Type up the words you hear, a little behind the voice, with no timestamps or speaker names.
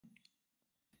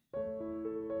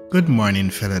Good morning,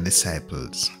 fellow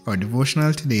disciples. Our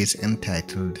devotional today is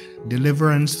entitled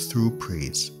Deliverance Through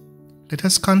Praise. Let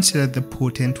us consider the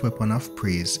potent weapon of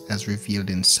praise as revealed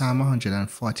in Psalm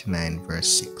 149 verse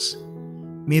 6.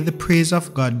 May the praise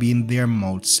of God be in their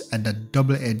mouths and a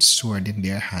double-edged sword in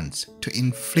their hands to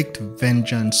inflict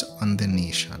vengeance on the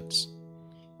nations.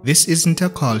 This isn't a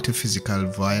call to physical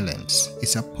violence.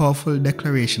 It's a powerful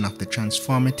declaration of the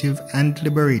transformative and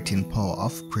liberating power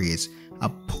of praise, a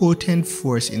potent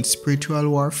force in spiritual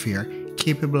warfare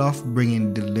capable of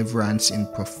bringing deliverance in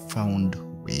profound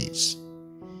ways.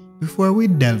 Before we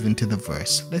delve into the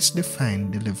verse, let's define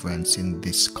deliverance in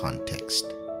this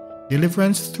context.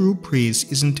 Deliverance through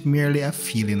praise isn't merely a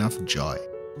feeling of joy.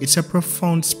 It's a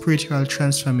profound spiritual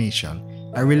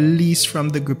transformation, a release from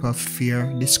the grip of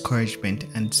fear, discouragement,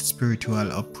 and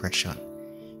spiritual oppression.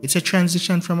 It's a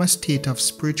transition from a state of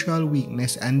spiritual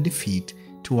weakness and defeat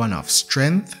to one of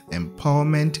strength,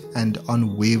 empowerment, and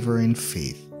unwavering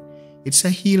faith. It's a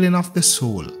healing of the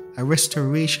soul, a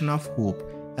restoration of hope,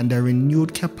 and a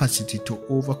renewed capacity to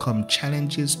overcome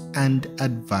challenges and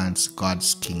advance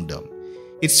God's kingdom.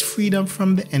 It's freedom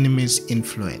from the enemy's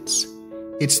influence.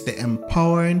 It's the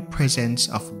empowering presence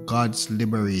of God's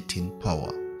liberating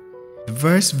power. The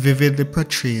verse vividly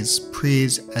portrays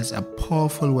praise as a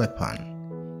powerful weapon.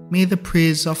 May the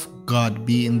praise of God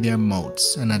be in their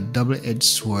mouths and a double-edged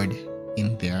sword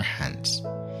in their hands.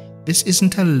 This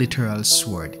isn't a literal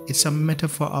sword, it's a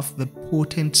metaphor of the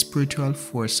potent spiritual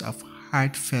force of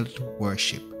heartfelt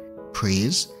worship.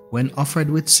 Praise, when offered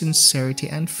with sincerity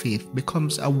and faith,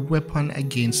 becomes a weapon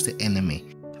against the enemy,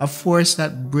 a force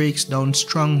that breaks down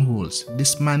strongholds,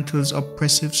 dismantles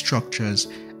oppressive structures,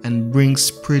 and brings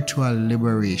spiritual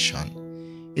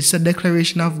liberation. It's a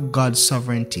declaration of God's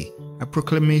sovereignty, a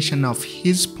proclamation of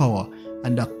His power,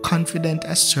 and a confident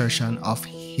assertion of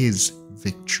His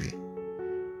victory.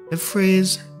 The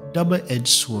phrase double-edged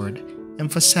sword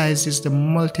emphasizes the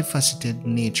multifaceted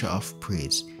nature of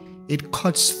praise. It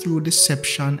cuts through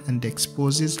deception and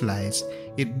exposes lies,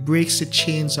 it breaks the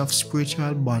chains of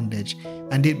spiritual bondage,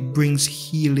 and it brings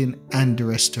healing and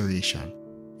restoration.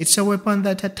 It's a weapon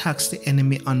that attacks the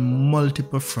enemy on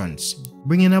multiple fronts,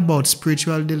 bringing about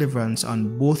spiritual deliverance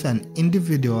on both an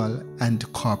individual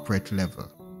and corporate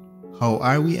level. How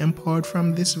are we empowered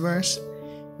from this verse?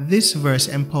 This verse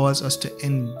empowers us to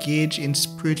engage in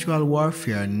spiritual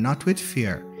warfare not with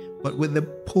fear, but with the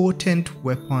potent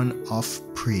weapon of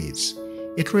praise.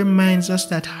 It reminds us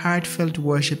that heartfelt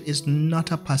worship is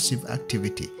not a passive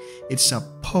activity. It's a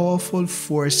powerful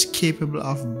force capable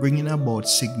of bringing about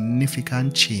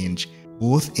significant change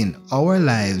both in our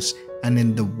lives and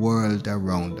in the world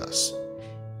around us.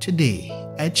 Today,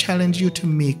 I challenge you to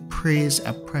make praise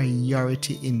a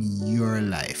priority in your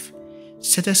life.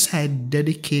 Set aside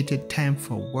dedicated time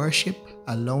for worship,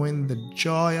 allowing the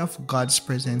joy of God's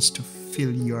presence to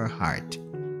fill your heart.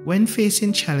 When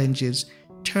facing challenges,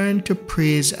 turn to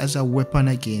praise as a weapon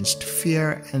against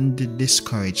fear and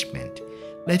discouragement.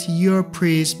 Let your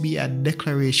praise be a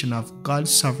declaration of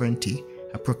God's sovereignty,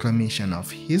 a proclamation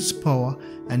of His power,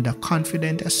 and a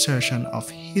confident assertion of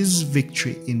His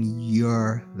victory in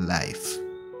your life.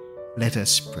 Let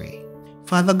us pray.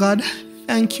 Father God,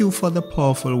 thank you for the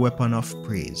powerful weapon of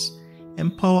praise.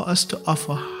 Empower us to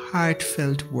offer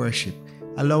heartfelt worship,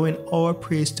 allowing our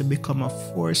praise to become a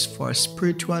force for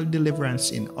spiritual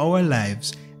deliverance in our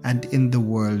lives and in the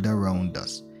world around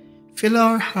us. Fill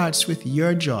our hearts with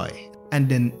your joy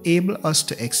and enable us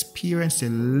to experience the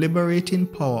liberating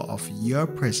power of your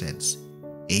presence.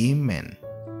 Amen.